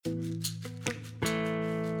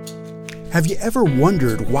Have you ever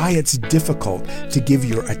wondered why it's difficult to give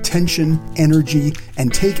your attention, energy,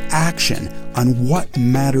 and take action on what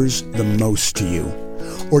matters the most to you?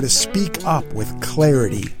 Or to speak up with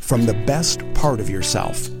clarity from the best part of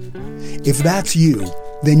yourself? If that's you,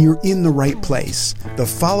 then you're in the right place. The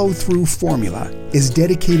follow-through formula is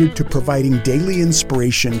dedicated to providing daily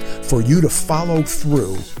inspiration for you to follow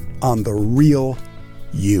through on the real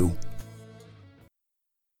you.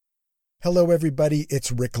 Hello, everybody.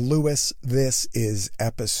 It's Rick Lewis. This is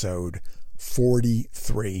episode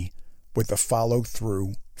 43 with the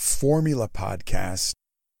Follow-Through Formula podcast.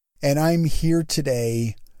 And I'm here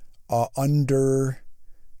today under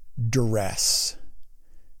duress,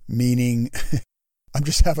 meaning I'm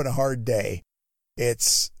just having a hard day. I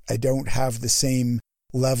don't have the same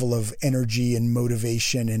level of energy and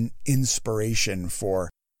motivation and inspiration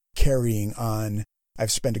for carrying on.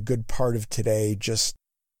 I've spent a good part of today just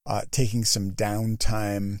taking some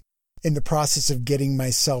downtime in the process of getting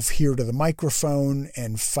myself here to the microphone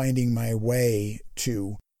and finding my way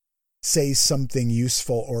to say something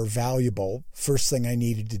useful or valuable. First thing I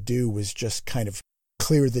needed to do was just kind of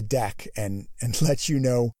clear the deck and let you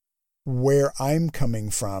know where I'm coming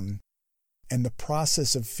from. And the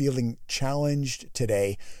process of feeling challenged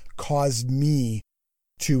today caused me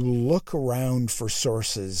to look around for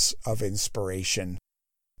sources of inspiration,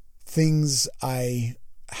 things I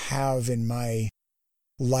have in my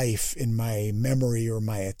life, in my memory or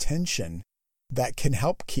my attention that can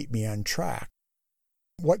help keep me on track.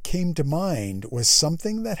 What came to mind was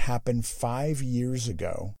something that happened 5 years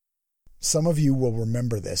ago. Some of you will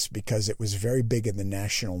remember this because it was very big in the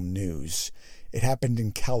national news. It happened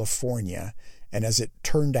in California, and as it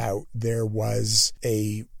turned out, there was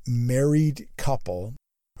a married couple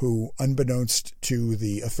who, unbeknownst to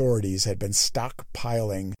the authorities, had been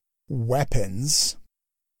stockpiling weapons,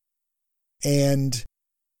 and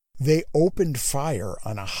they opened fire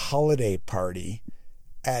on a holiday party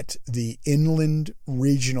at the Inland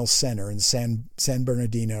Regional Center in San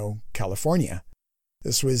Bernardino, California.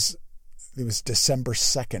 It was December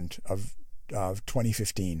 2nd of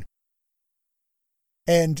 2015.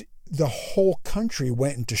 And the whole country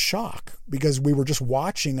went into shock because we were just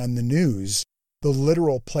watching on the news the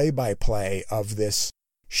literal play-by-play of this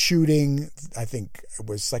shooting. I think it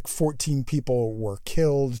was like 14 people were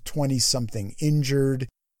killed, 20-something injured.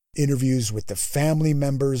 Interviews with the family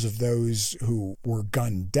members of those who were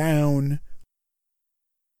gunned down.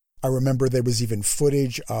 I remember there was even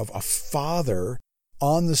footage of a father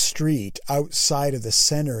on the street outside of the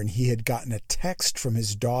center, and he had gotten a text from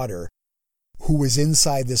his daughter who was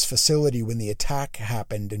inside this facility when the attack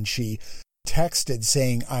happened, and she texted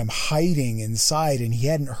saying, "I'm hiding inside," and he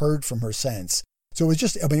hadn't heard from her since. So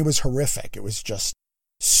it was horrific. It was just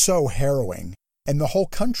so harrowing. And the whole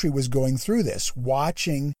country was going through this,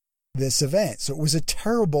 watching this event. So it was a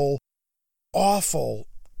terrible, awful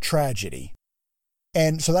tragedy.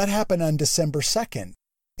 And so that happened on December 2nd.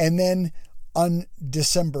 And then on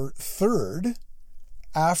December 3rd,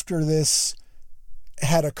 after this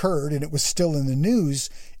had occurred and it was still in the news,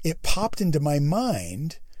 it popped into my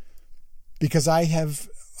mind because I've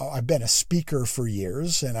been a speaker for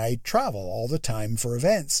years and I travel all the time for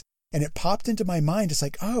events. And it popped into my mind. It's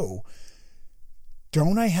like, oh,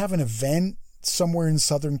 don't I have an event somewhere in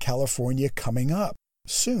Southern California coming up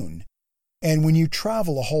soon? And when you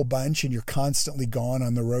travel a whole bunch and you're constantly gone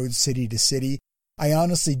on the road city to city, I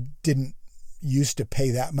honestly didn't used to pay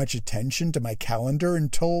that much attention to my calendar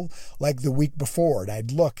until like the week before. And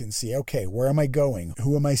I'd look and see, okay, where am I going?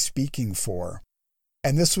 Who am I speaking for?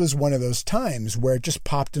 And this was one of those times where it just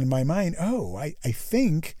popped into my mind, oh, I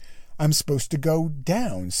think I'm supposed to go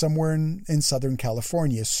down somewhere in Southern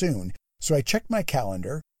California soon. So I checked my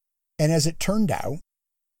calendar, and as it turned out,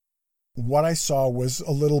 what I saw was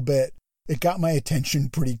it got my attention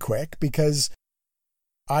pretty quick because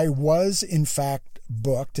I was, in fact,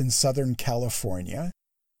 booked in Southern California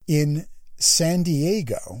in San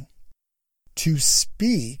Diego to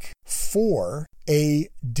speak for a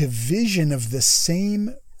division of the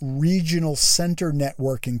same regional center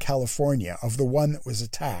network in California of the one that was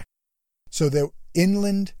attacked. So the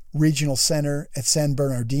Inland Regional Center at San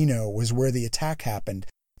Bernardino was where the attack happened,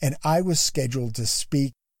 and I was scheduled to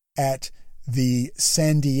speak at the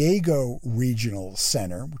San Diego Regional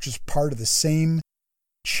Center, which is part of the same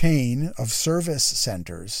chain of service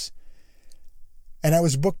centers. And I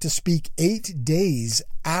was booked to speak 8 days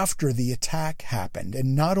after the attack happened.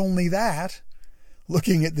 And not only that,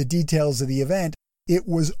 looking at the details of the event, it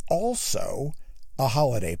was also a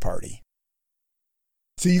holiday party.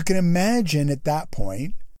 So you can imagine at that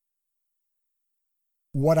point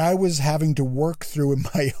what I was having to work through in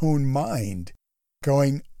my own mind,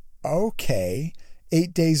 going, okay.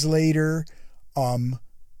 8 days later,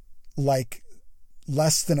 like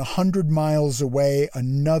less than 100 miles away,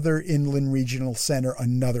 another Inland Regional Center,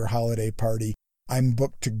 another holiday party. I'm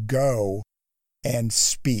booked to go and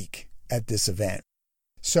speak at this event.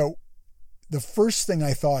 So the first thing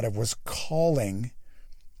I thought of was calling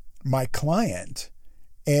my client.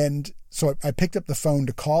 And so I picked up the phone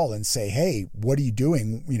to call and say, hey, what are you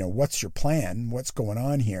doing? What's your plan? What's going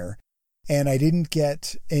on here? And I didn't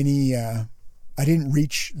get any, I didn't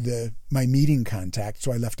reach my meeting contact,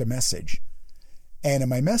 so I left a message. And in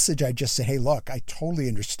my message, I just said, hey, look, I totally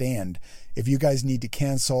understand. If you guys need to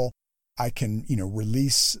cancel, I can,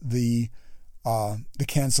 release the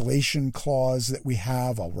cancellation clause that we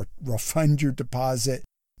have. I'll refund your deposit.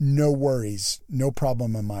 No worries. No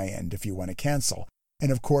problem on my end if you want to cancel.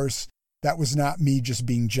 And of course, that was not me just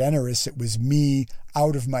being generous. It was me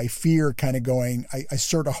out of my fear kind of going, I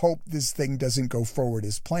sort of hope this thing doesn't go forward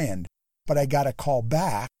as planned. But I got a call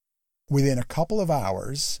back within a couple of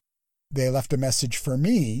hours. They left a message for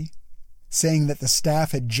me saying that the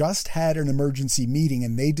staff had just had an emergency meeting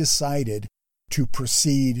and they decided to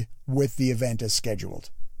proceed with the event as scheduled.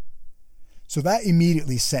 So that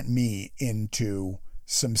immediately sent me into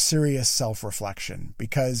some serious self-reflection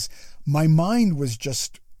because my mind was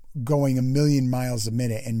just going a million miles a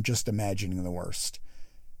minute and just imagining the worst.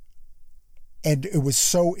 And it was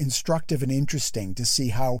so instructive and interesting to see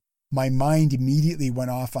how my mind immediately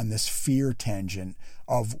went off on this fear tangent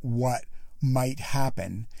of what might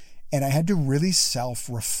happen. And I had to really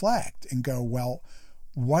self-reflect and go, well,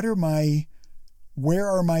 where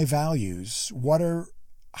are my values?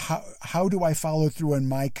 How do I follow through on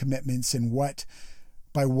my commitments, and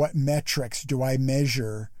by what metrics do I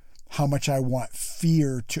measure how much I want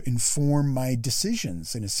fear to inform my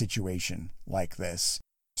decisions in a situation like this?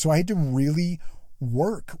 So I had to really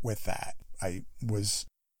work with that. I was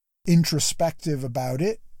introspective about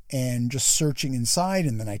it and just searching inside.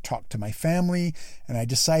 And then I talked to my family and I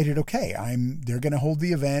decided, okay, they're going to hold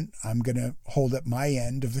the event. I'm going to hold up my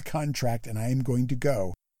end of the contract and I am going to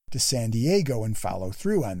go to San Diego and follow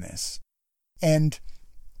through on this. And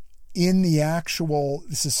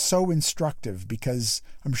this is so instructive because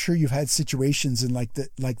I'm sure you've had situations like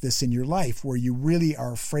this in your life where you really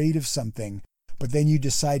are afraid of something, but then you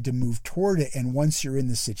decide to move toward it. And once you're in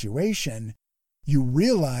the situation, you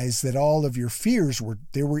realize that all of your fears were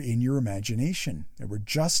in your imagination. They were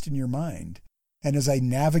just in your mind. And as I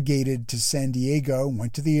navigated to San Diego,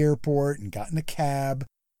 went to the airport and got in a cab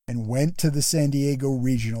and went to the San Diego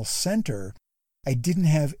Regional Center, I didn't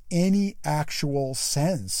have any actual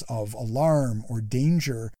sense of alarm or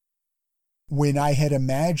danger when I had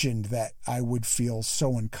imagined that I would feel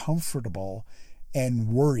so uncomfortable and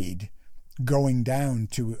worried going down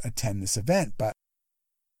to attend this event. But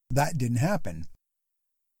that didn't happen.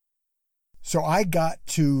 So I got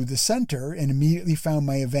to the center and immediately found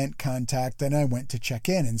my event contact, and I went to check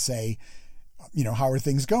in and say, how are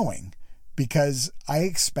things going? Because I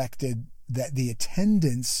expected that the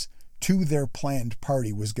attendance to their planned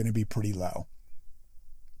party was going to be pretty low,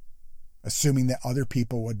 assuming that other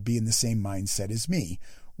people would be in the same mindset as me,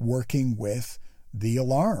 working with the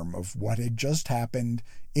alarm of what had just happened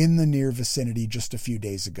in the near vicinity just a few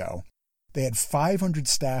days ago. They had 500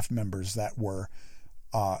 staff members that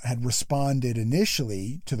had responded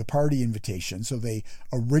initially to the party invitation. So they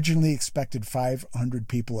originally expected 500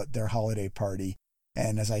 people at their holiday party.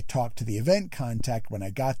 And as I talked to the event contact when I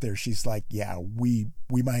got there, she's like, yeah, we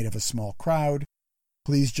might have a small crowd.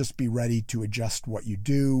 Please just be ready to adjust what you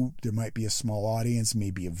do. There might be a small audience,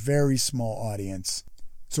 maybe a very small audience.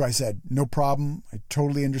 So I said, no problem. I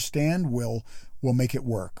totally understand. We'll make it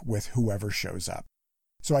work with whoever shows up.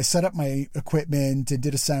 So I set up my equipment and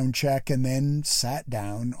did a sound check and then sat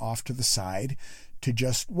down off to the side to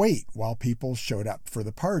just wait while people showed up for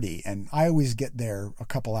the party. And I always get there a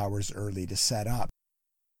couple hours early to set up.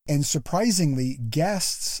 And surprisingly,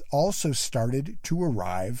 guests also started to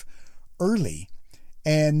arrive early.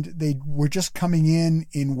 And they were just coming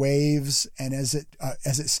in waves. And as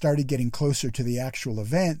it started getting closer to the actual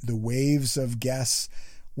event, the waves of guests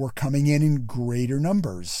were coming in greater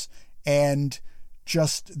numbers. And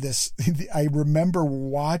just this, I remember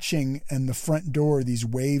watching in the front door these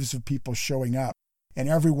waves of people showing up, and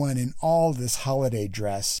everyone in all this holiday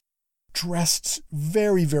dressed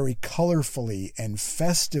very, very colorfully and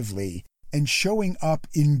festively, and showing up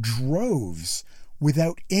in droves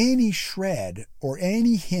without any shred or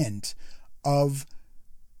any hint of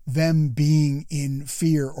them being in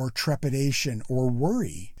fear or trepidation or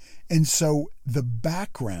worry. And so the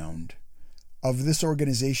background of this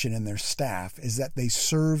organization and their staff is that they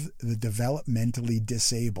serve the developmentally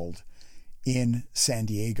disabled in San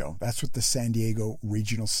Diego. That's what the San Diego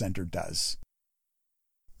Regional Center does.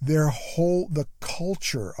 The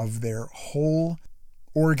culture of their whole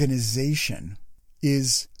organization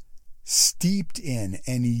is steeped in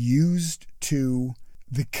and used to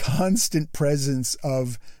the constant presence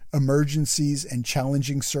of emergencies and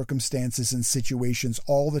challenging circumstances and situations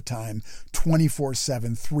all the time,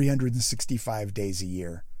 24/7, 365 days a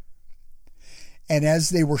year. And as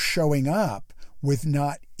they were showing up with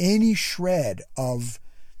not any shred of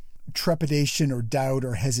trepidation or doubt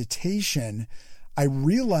or hesitation, I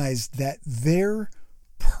realized that their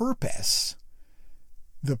purpose,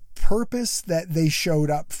 the purpose that they showed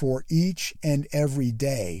up for each and every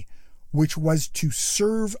day, which was to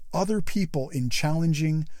serve other people in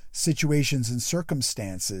challenging situations and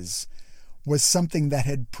circumstances, was something that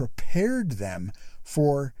had prepared them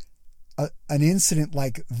for an incident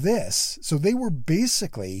like this. So they were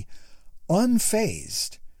basically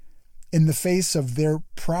unfazed in the face of their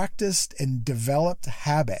practiced and developed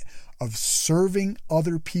habit of serving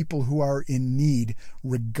other people who are in need,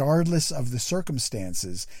 regardless of the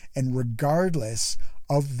circumstances and regardless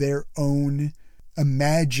of their own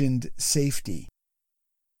imagined safety.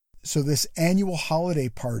 So this annual holiday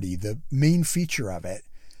party, the main feature of it,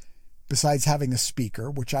 besides having a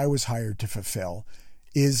speaker, which I was hired to fulfill,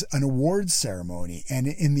 is an awards ceremony. And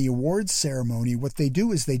in the awards ceremony, what they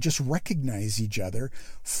do is they just recognize each other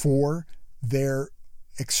for their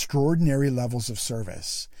extraordinary levels of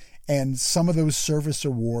service. And some of those service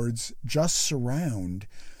awards just surround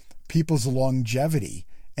people's longevity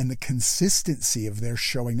and the consistency of their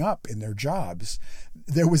showing up in their jobs.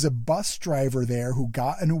 There was a bus driver there who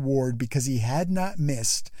got an award because he had not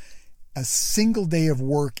missed a single day of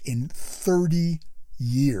work in 30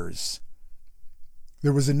 years.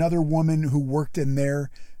 There was another woman who worked in their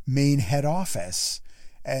main head office,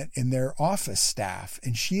 in their office staff,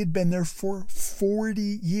 and she had been there for 40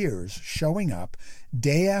 years, showing up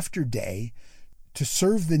day after day to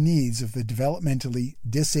serve the needs of the developmentally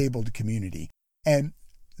disabled community. And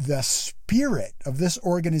the spirit of this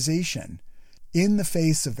organization, in the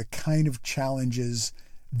face of the kind of challenges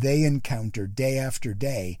they encounter day after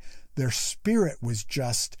day, their spirit was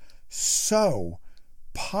just so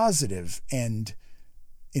positive and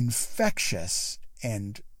infectious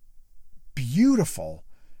and beautiful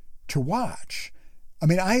to watch. I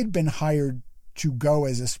mean, I had been hired to go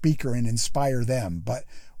as a speaker and inspire them, but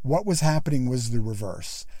what was happening was the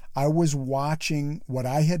reverse. I was watching what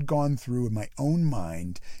I had gone through in my own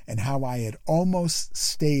mind and how I had almost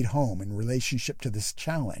stayed home in relationship to this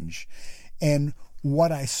challenge. And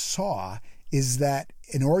what I saw is that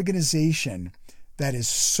an organization that is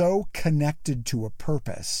so connected to a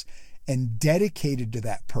purpose and dedicated to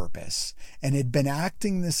that purpose and had been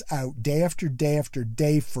acting this out day after day after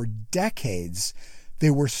day for decades, they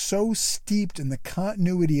were so steeped in the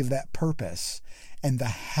continuity of that purpose and the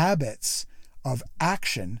habits of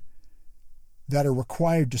action that are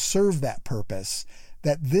required to serve that purpose,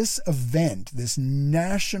 that this event, this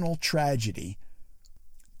national tragedy,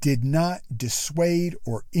 did not dissuade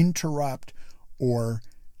or interrupt or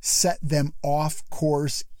set them off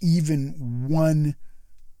course even one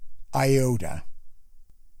iota.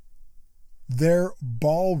 Their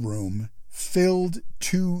ballroom filled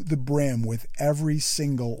to the brim with every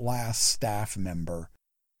single last staff member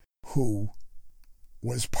who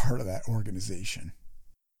was part of that organization.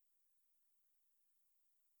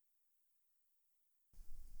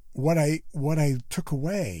 What I took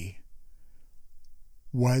away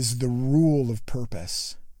was the rule of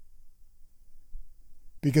purpose.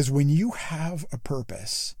 Because when you have a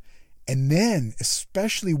purpose, and then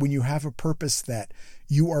especially when you have a purpose that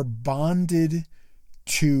you are bonded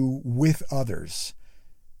to with others,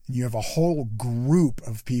 and you have a whole group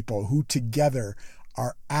of people who together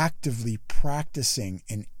are actively practicing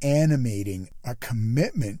and animating a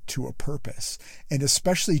commitment to a purpose, and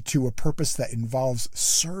especially to a purpose that involves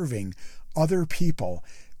serving other people,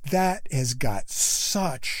 that has got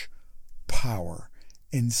such power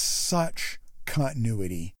and such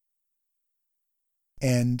continuity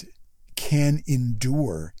and can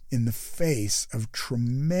endure in the face of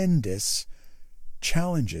tremendous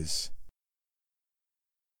challenges.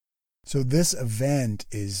 So this event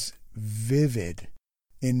is vivid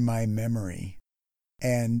in my memory,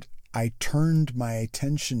 and I turned my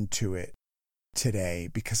attention to it today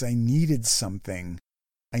because I needed something.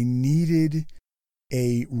 I needed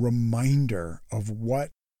a reminder of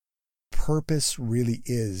what purpose really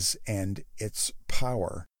is and its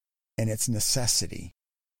power and its necessity.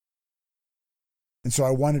 And so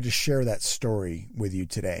I wanted to share that story with you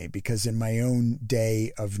today because in my own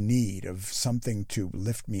day of need of something to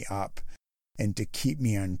lift me up and to keep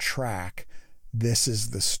me on track, this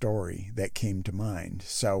is the story that came to mind.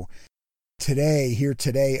 So today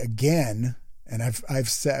again, and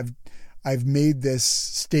I've made this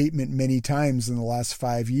statement many times in the last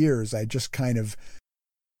 5 years. I just kind of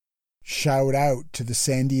shout out to the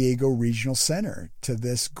San Diego Regional Center, to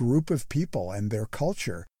this group of people and their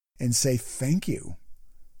culture, and say thank you.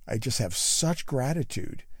 I just have such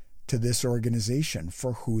gratitude to this organization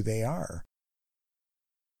for who they are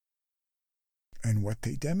and what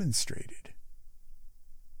they demonstrated.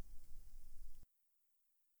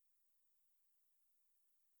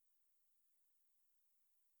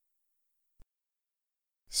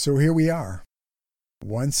 So here we are,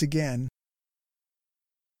 once again,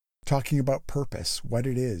 talking about purpose, what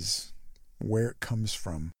it is, where it comes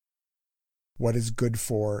from, what is good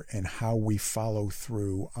for, and how we follow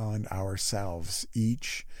through on ourselves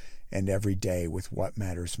each and every day with what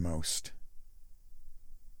matters most.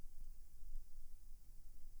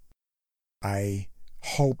 I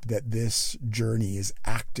hope that this journey is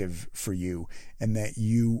active for you and that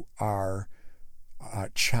you are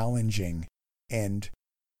challenging and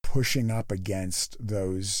pushing up against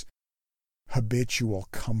those habitual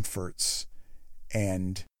comforts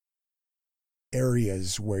and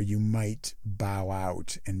areas where you might bow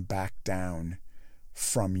out and back down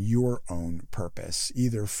from your own purpose,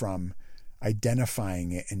 either from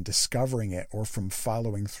identifying it and discovering it or from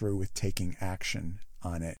following through with taking action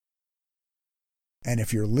on it. And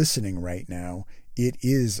if you're listening right now, it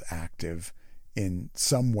is active in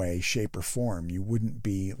some way, shape, or form. You wouldn't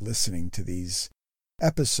be listening to these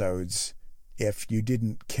episodes if you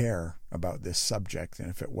didn't care about this subject and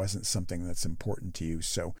if it wasn't something that's important to you.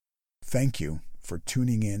 So thank you for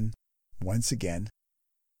tuning in once again.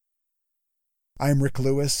 I'm Rick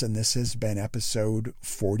Lewis, and this has been episode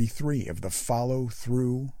 43 of the Follow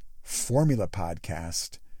Through Formula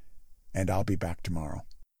Podcast, and I'll be back tomorrow.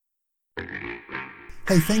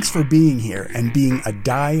 Hey, thanks for being here and being a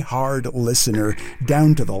die-hard listener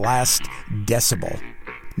down to the last decibel.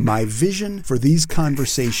 My vision for these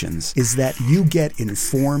conversations is that you get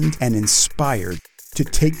informed and inspired to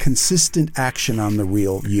take consistent action on the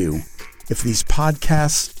real you. If these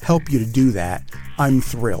podcasts help you to do that, I'm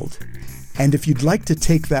thrilled. And if you'd like to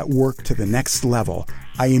take that work to the next level,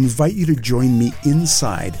 I invite you to join me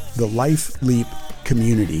inside the Life Leap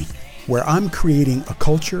community, where I'm creating a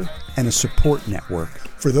culture and a support network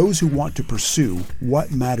for those who want to pursue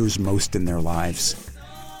what matters most in their lives.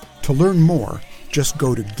 To learn more, just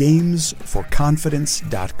go to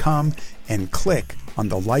gamesforconfidence.com and click on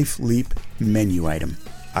the Life Leap menu item.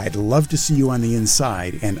 I'd love to see you on the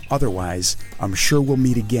inside, and otherwise, I'm sure we'll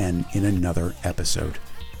meet again in another episode.